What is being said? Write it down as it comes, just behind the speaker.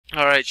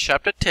Alright,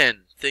 Chapter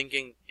 10,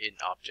 Thinking in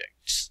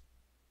Objects.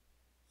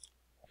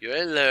 You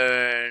will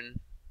learn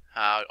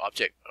how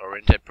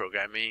object-oriented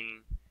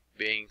programming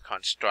being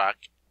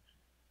constructed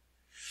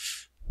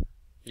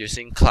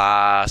using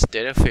class,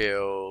 data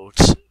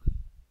fields,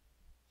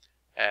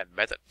 and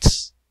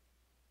methods,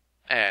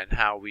 and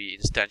how we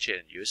instantiate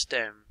and use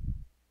them.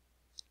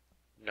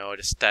 Know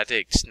the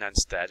statics,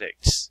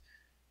 non-statics,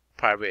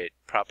 private,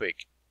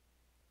 public,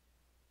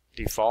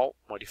 default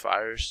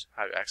modifiers,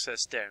 how to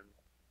access them.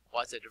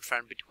 What's the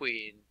difference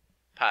between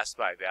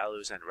pass-by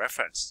values and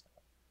reference?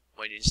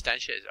 When you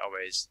instantiate,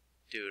 always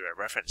do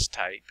the reference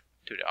type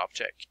to the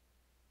object,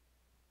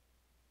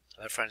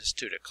 reference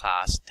to the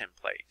class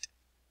template.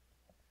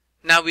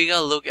 Now we're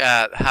gonna look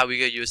at how we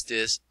can use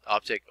this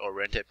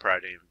object-oriented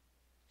paradigm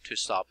to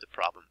solve the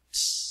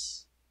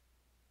problems.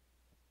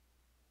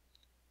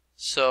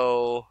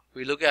 So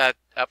we look at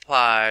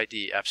apply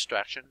the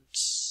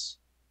abstractions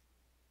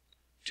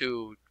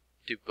to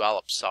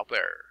develop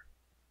software.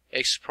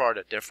 Explore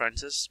the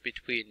differences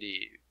between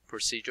the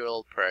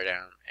procedural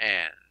paradigm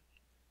and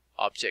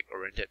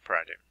object-oriented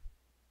paradigm.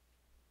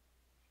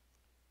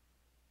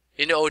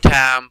 In the old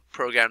time,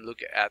 program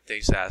look at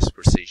things as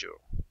procedural.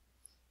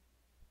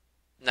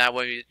 Now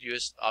when we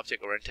use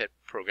object-oriented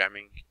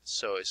programming,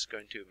 so it's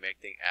going to make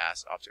things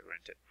as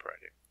object-oriented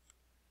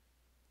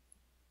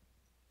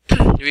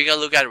paradigm. We're going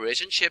to look at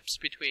relationships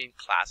between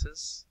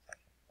classes.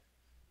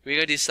 We're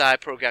going to design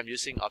program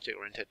using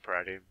object-oriented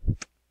paradigm.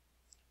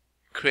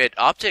 Create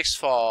objects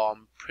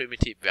from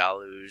primitive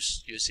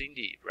values using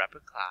the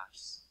wrapper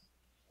class.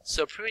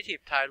 So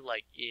primitive type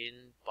like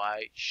int,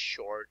 byte,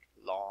 short,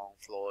 long,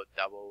 float,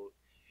 double,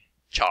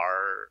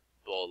 char,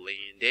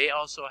 boolean, they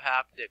also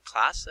have the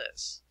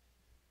classes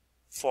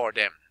for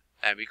them,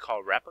 and we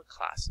call wrapper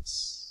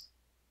classes.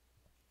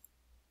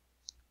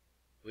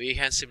 We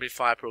can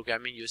simplify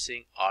programming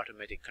using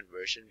automatic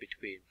conversion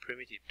between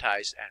primitive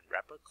types and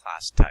wrapper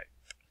class type.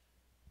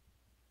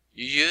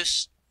 You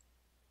use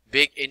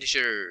big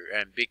integer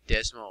and big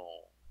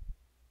decimal,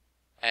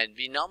 and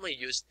we normally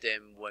use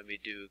them when we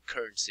do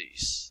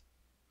currencies.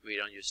 We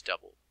don't use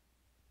double.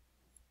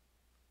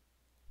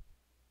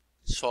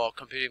 For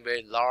computing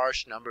very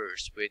large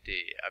numbers with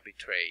the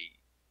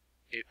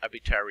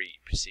arbitrary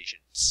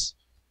precisions.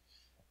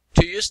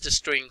 To use the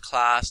string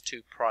class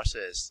to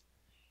process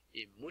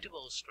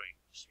immutable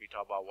strings, we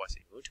talk about what's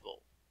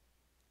immutable.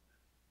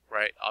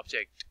 Right?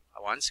 Object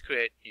once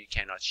created, you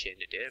cannot change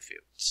the data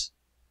fields.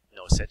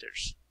 No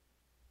setters.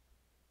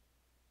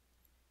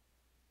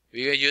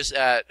 We will use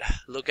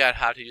look at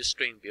how to use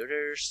string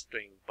builder,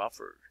 string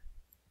buffer,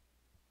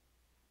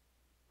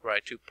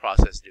 right, to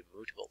process the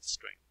mutable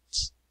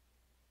strings.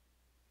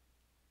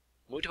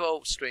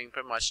 Mutable string,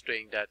 pretty much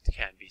string that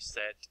can be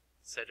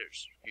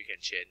setters. You can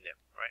change them,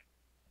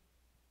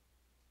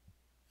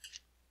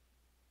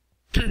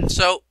 right?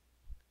 So,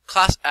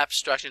 class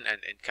abstraction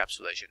and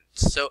encapsulation.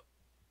 So,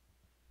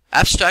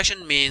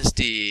 abstraction means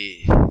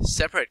the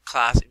separate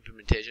class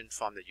implementation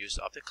from the use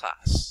of the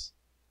class.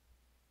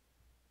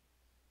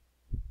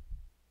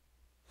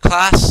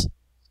 Class,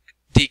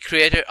 the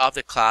creator of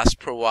the class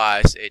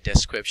provides a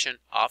description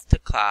of the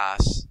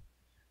class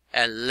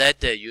and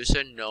let the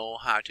user know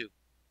how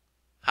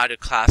the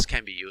class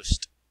can be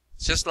used.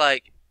 Just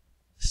like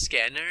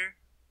scanner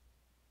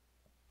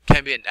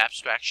can be an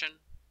abstraction.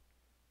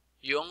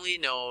 You only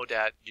know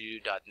that you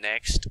do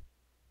 .next,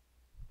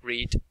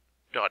 read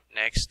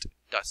 .next,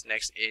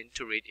 .next in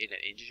to read in an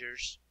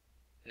integers,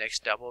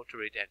 next double to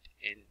read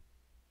in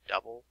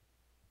double.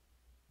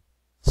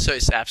 So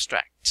it's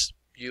abstract.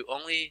 You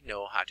only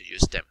know how to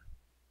use them,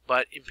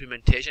 but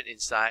implementation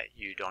inside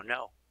you don't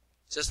know.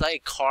 Just like a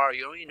car,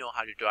 you only know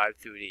how to drive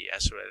through the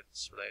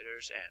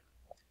accelerators and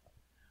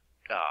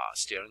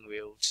steering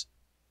wheels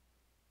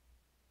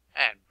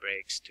and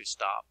brakes to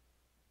stop,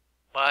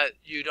 but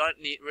you don't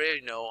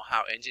really know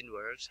how engine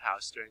works, how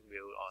steering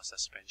wheel or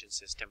suspension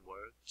system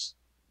works,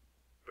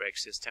 brake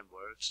system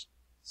works.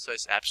 So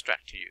it's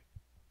abstract to you.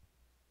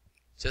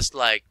 Just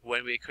like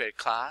when we create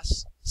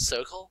class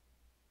circle,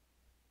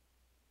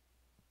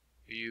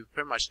 you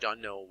pretty much don't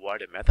know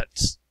what the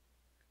methods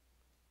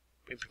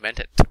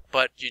implemented,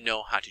 but you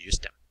know how to use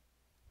them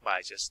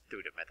by just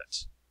through the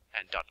methods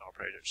and dot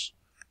operators.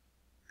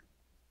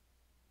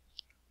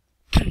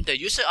 The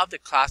user of the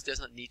class does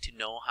not need to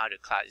know how the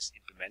class is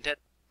implemented,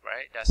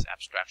 right? That's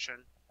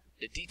abstraction.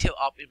 The detail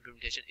of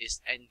implementation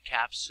is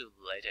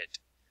encapsulated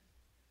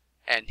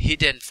and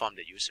hidden from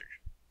the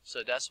user.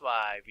 So that's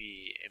why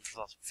we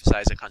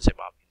emphasize the concept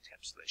of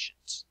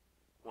encapsulations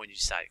when you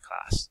decide a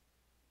class.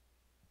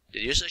 The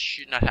user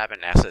should not have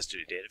an access to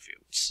the data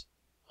fields,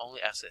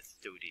 only access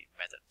through the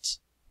methods,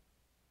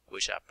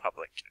 which are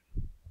public,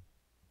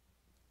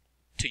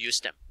 to use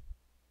them,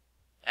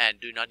 and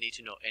do not need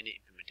to know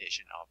any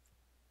implementation of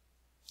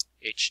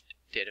each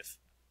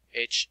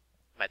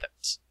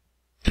methods.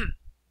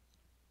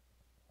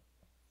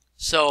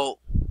 So,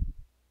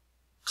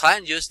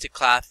 client use the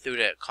class through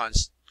the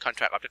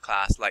contract of the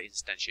class, like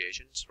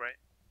instantiations, right?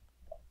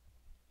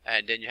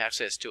 And then you have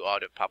access to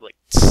all the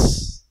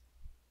publics.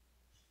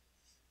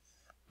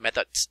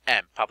 methods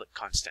and public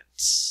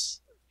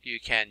constants. You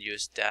can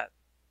use that,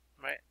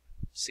 right?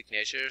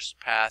 Signatures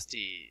pass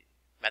the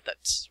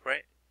methods,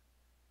 right?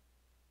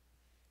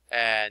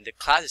 And the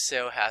class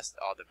itself has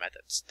all the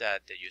methods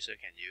that the user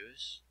can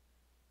use.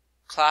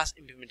 Class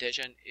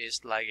implementation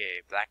is like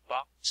a black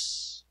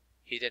box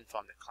hidden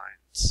from the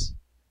clients.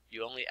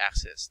 You only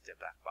access the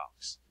black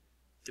box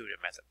through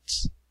the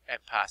methods and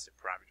pass the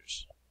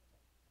parameters.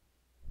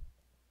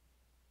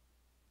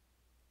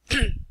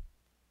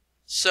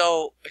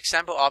 So,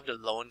 example of the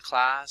loan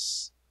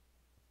class.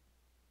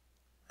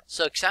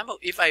 So, example,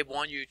 if I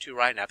want you to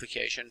write an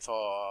application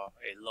for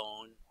a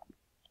loan.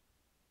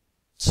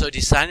 So,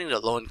 designing the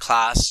loan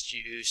class,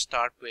 you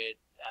start with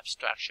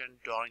abstraction,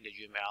 drawing the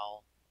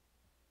UML.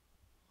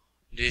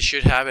 This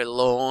should have a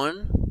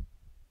loan,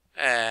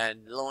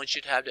 and loan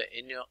should have the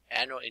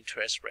annual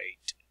interest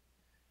rate,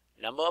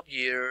 number of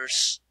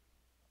years,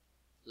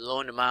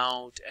 loan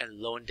amount,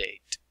 and loan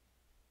date.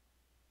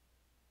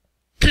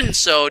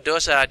 So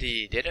those are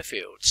the data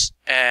fields,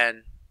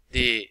 and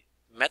the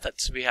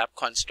methods. We have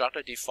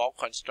constructor, default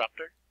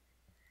constructor,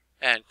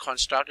 and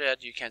constructor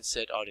that you can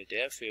set all the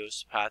data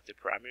fields, pass the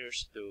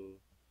parameters through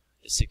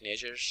the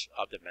signatures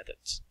of the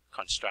methods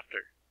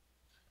constructor.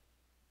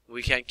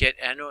 We can get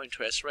annual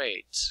interest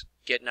rates,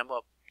 get number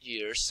of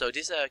years. So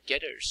these are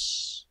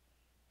getters,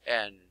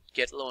 and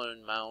get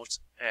loan amounts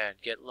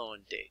and get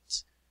loan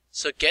dates.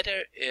 So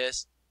getter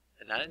is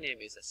another name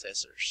is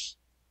assessors.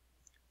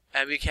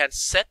 And we can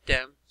set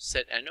them,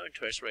 set annual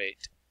interest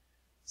rate,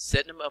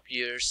 set number of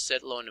years,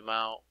 set loan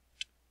amount.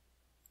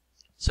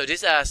 So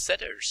these are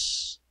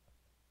setters.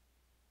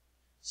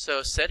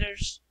 So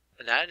setters,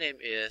 another name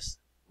is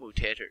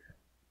mutator.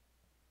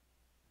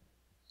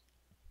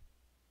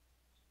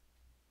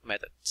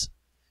 Methods.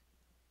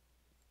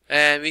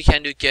 And we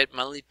can do get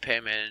monthly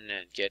payment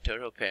and get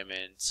total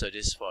payment. So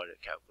this is for the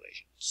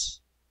calculations.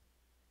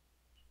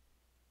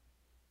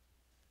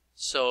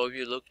 So if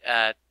you look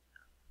at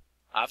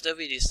after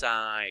we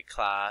design a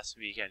class,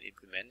 we can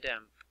implement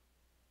them.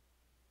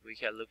 We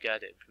can look at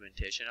the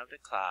implementation of the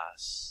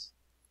class.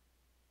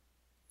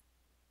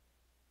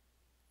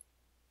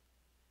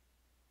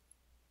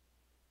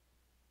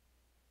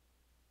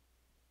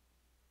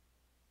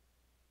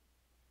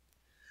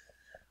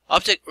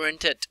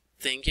 Object-oriented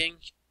thinking.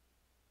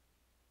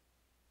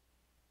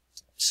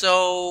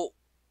 So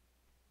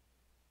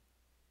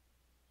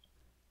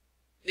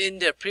in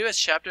the previous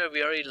chapter,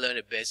 we already learned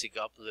the basic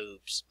of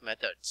loops,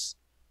 methods,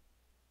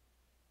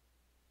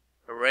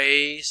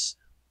 arrays.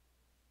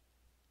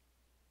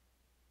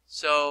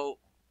 So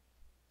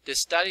the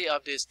study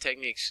of these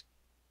techniques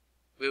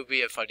will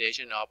be a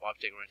foundation of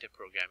object-oriented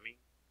programming.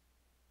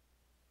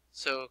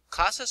 So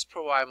classes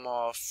provide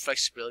more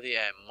flexibility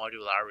and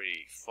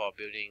modularity for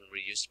building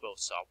reusable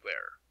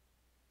software.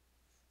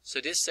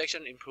 So this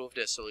section improved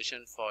the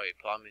solution for a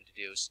problem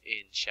introduced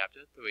in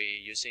Chapter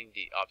 3 using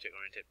the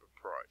object-oriented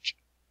approach.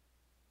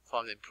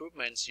 From the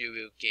improvements, you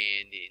will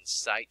gain the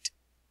insight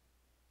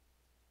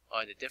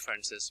on the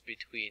differences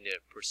between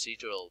the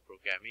procedural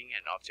programming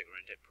and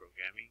object-oriented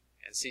programming,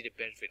 and see the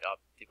benefit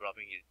of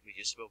developing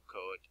reusable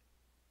code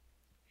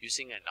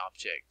using an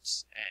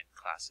objects and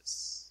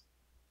classes.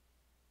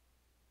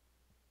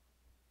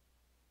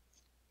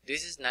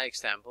 This is an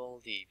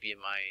example, the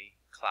BMI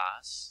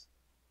class.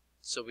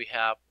 So we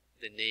have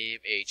the name,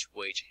 age,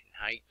 wage,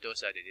 and height.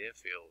 Those are the data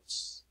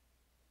fields.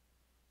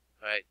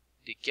 Right?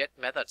 The get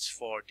methods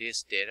for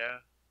this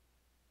data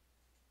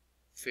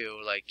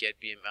field, like get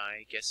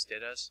BMI, get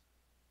status,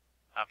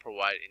 are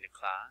provided in the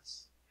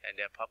class, and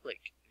they're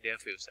public. Data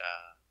fields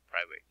are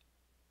private.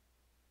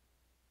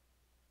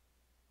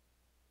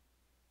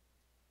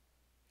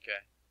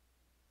 Okay.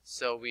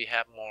 So we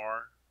have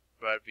more,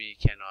 but we're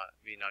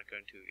not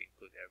going to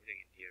include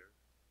everything in here.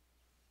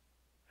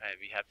 And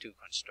we have two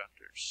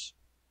constructors.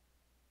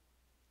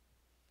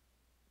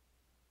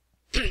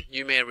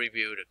 You may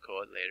review the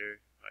code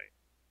later, right?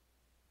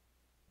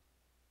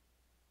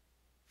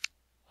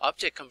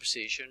 Object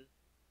composition.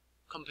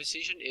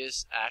 Composition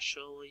is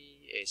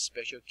actually a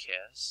special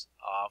case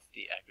of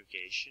the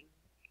aggregation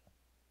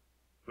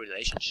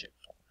relationship.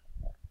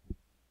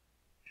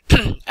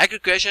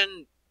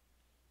 Aggregation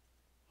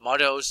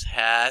models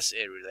has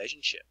a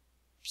relationship.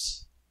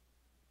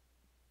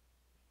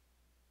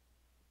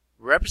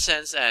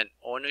 Represents an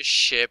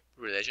ownership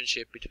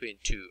relationship between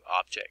two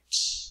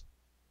objects.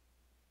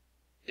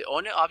 The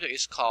owner object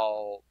is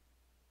called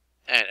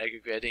an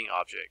aggregating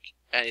object,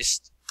 and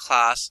its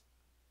class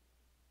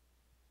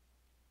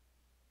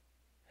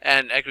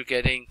an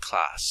aggregating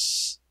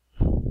class.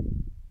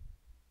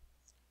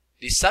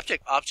 The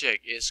subject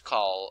object is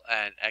called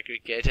an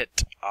aggregated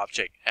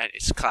object, and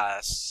its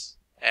class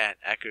an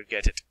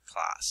aggregated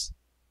class.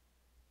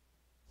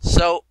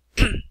 So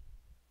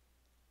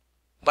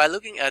by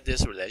looking at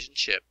this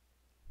relationship,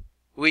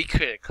 we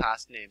create a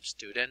class named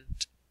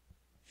student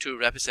to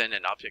represent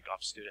an object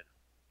of student.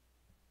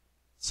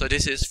 So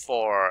this is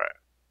for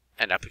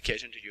an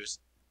application to use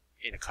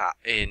in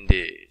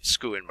the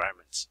school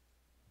environments.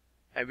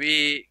 And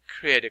we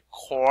create a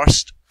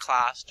course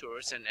class to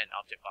represent an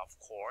object of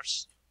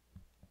course.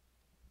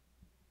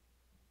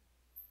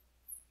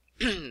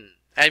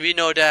 And we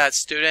know that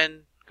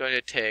student going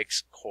to take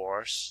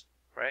course,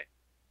 right?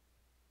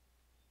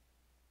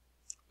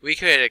 We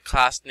create a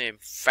class named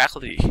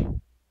faculty to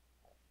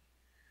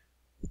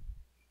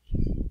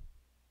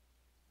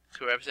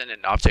represent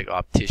an object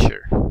of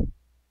teacher.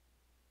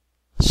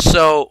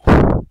 So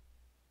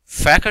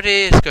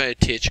faculty is going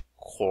to teach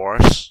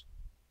course.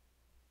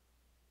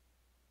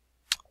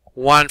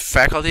 One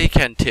faculty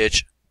can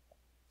teach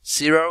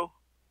 0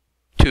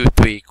 to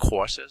 3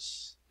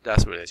 courses.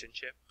 That's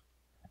relationship.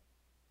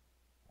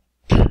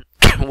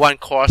 One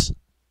course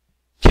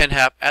can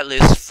have at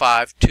least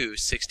 5 to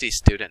 60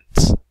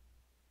 students.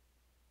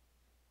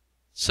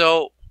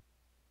 So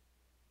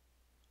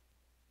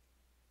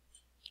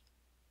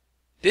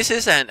this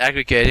is an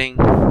aggregating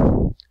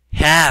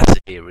has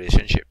a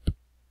relationship.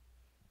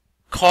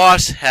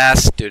 Course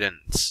has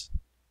students,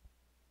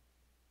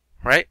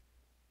 right?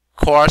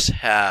 Course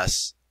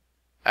has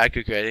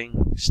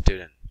aggregating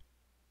student.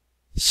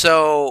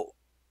 So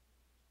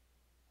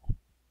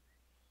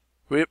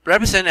we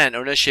represent an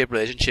ownership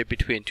relationship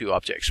between two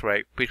objects,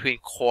 right? Between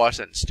course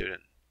and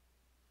student.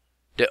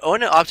 The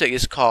owner object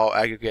is called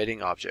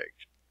aggregating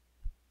object.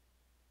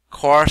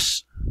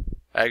 Course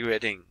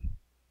aggregating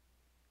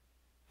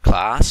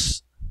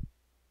class.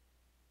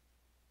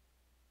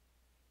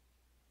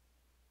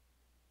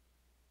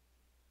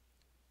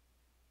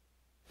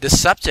 The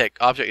subject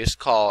object is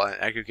called an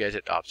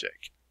aggregated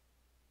object.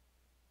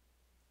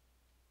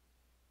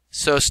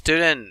 So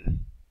student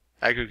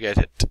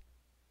aggregated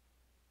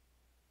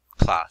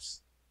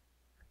class.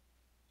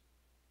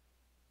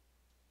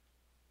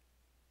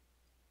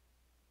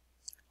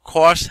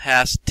 Course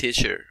has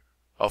teacher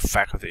or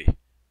faculty,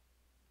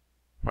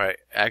 right?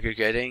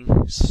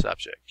 Aggregating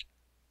subject.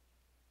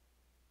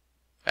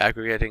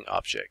 Aggregating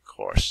object,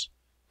 course.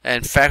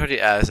 And faculty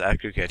as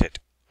aggregated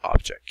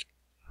object.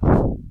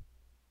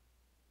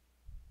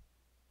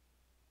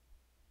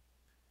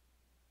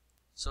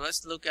 So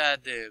let's look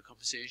at the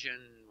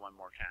composition one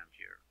more time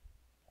here.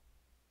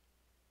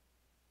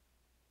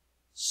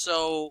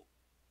 So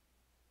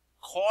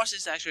course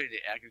is actually the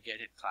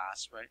aggregated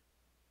class, right?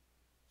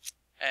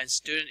 And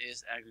student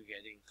is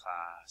aggregating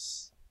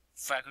class.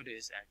 Faculty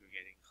is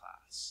aggregating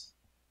class.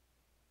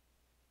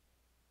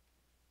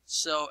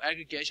 So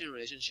aggregation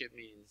relationship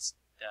means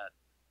that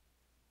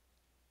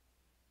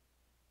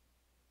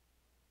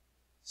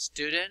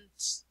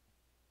students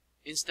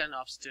instead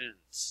of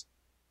students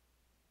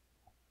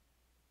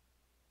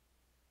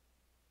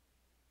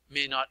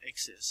may not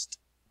exist,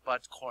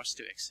 but course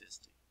still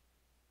existing.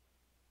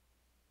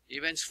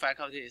 Even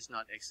faculty is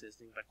not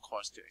existing, but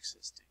course still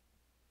existing.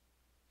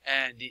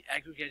 And the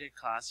aggregated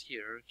class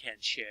here can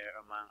share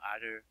among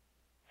other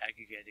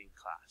aggregating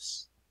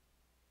class.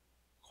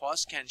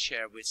 Course can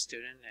share with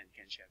student and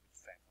can share with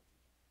faculty.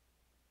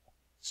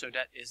 So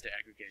that is the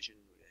aggregation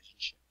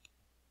relationship.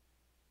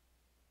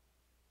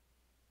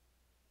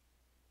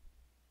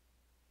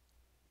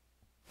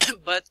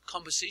 But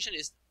composition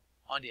is,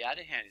 on the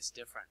other hand, is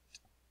different.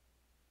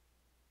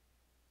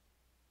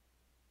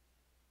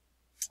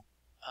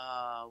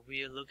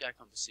 We look at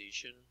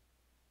composition.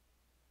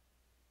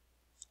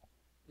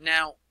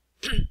 Now,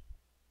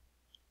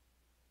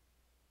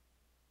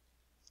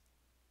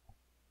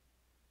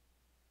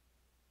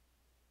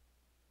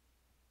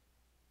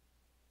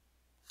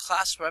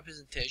 class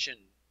representation.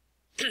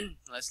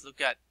 Let's look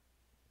at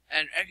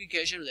an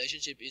aggregation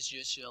relationship is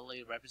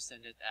usually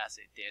represented as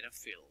a data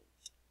field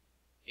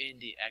in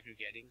the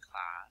aggregating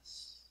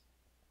class.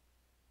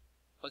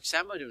 For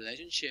example, the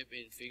relationship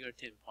in figure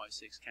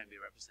 10.6 can be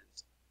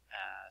represented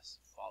as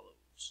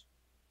follows.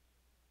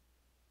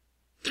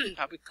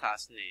 Public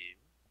class name,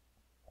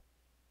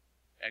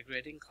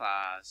 aggregating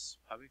class,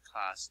 public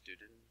class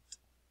student,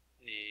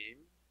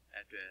 name,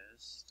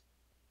 address,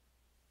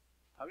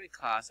 public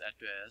class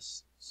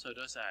address, so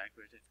those are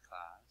aggregated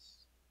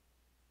class,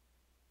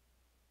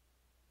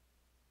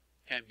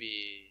 can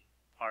be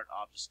part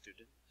of the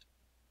student,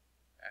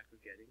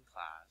 aggregating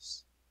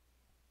class.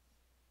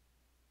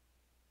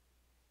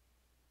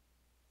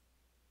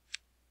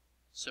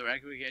 So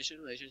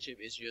aggregation relationship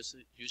is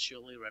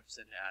usually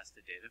represented as the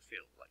data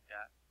field like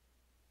that.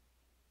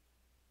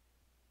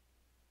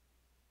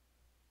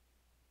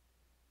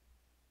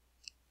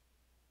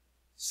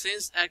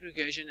 Since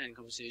aggregation and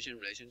composition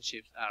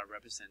relationships are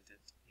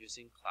represented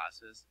using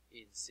classes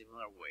in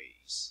similar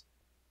ways,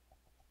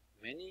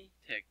 many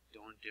texts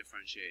don't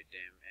differentiate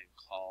them and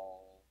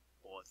call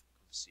both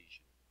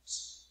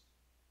compositions.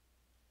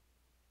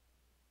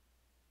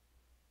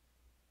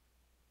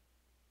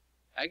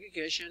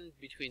 Aggregation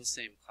between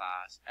same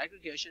class.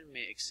 Aggregation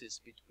may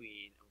exist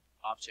between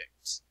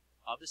objects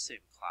of the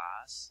same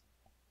class.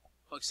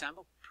 For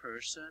example,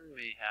 person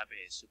may have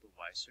a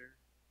supervisor.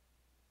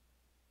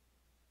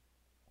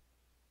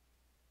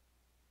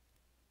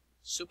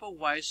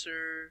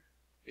 Supervisor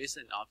is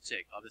an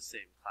object of the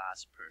same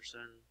class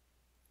person,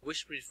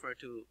 which refer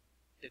to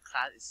the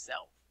class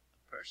itself,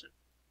 a person.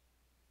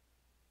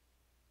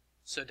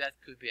 So that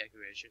could be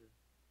aggregation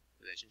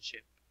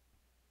relationship.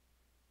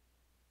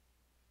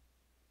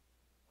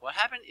 What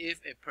happens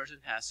if a person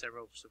has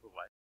several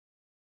supervisors?